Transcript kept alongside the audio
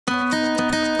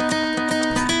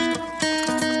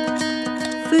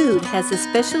Food has a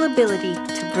special ability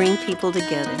to bring people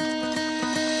together.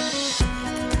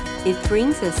 It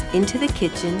brings us into the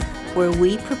kitchen where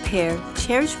we prepare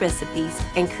cherished recipes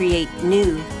and create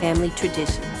new family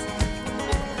traditions.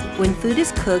 When food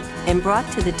is cooked and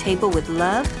brought to the table with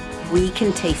love, we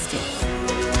can taste it.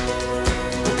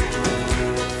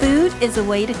 Food is a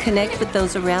way to connect with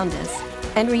those around us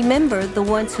and remember the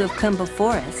ones who have come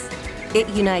before us. It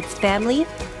unites family,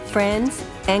 friends,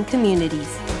 and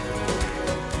communities.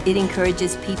 It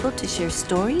encourages people to share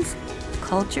stories,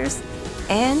 cultures,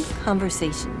 and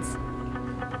conversations.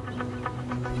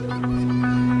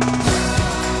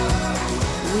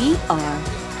 We are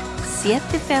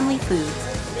Siete Family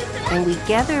Foods, and we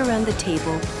gather around the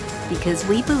table because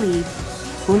we believe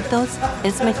Juntos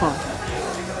es Mejor.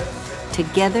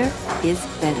 Together is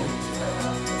better.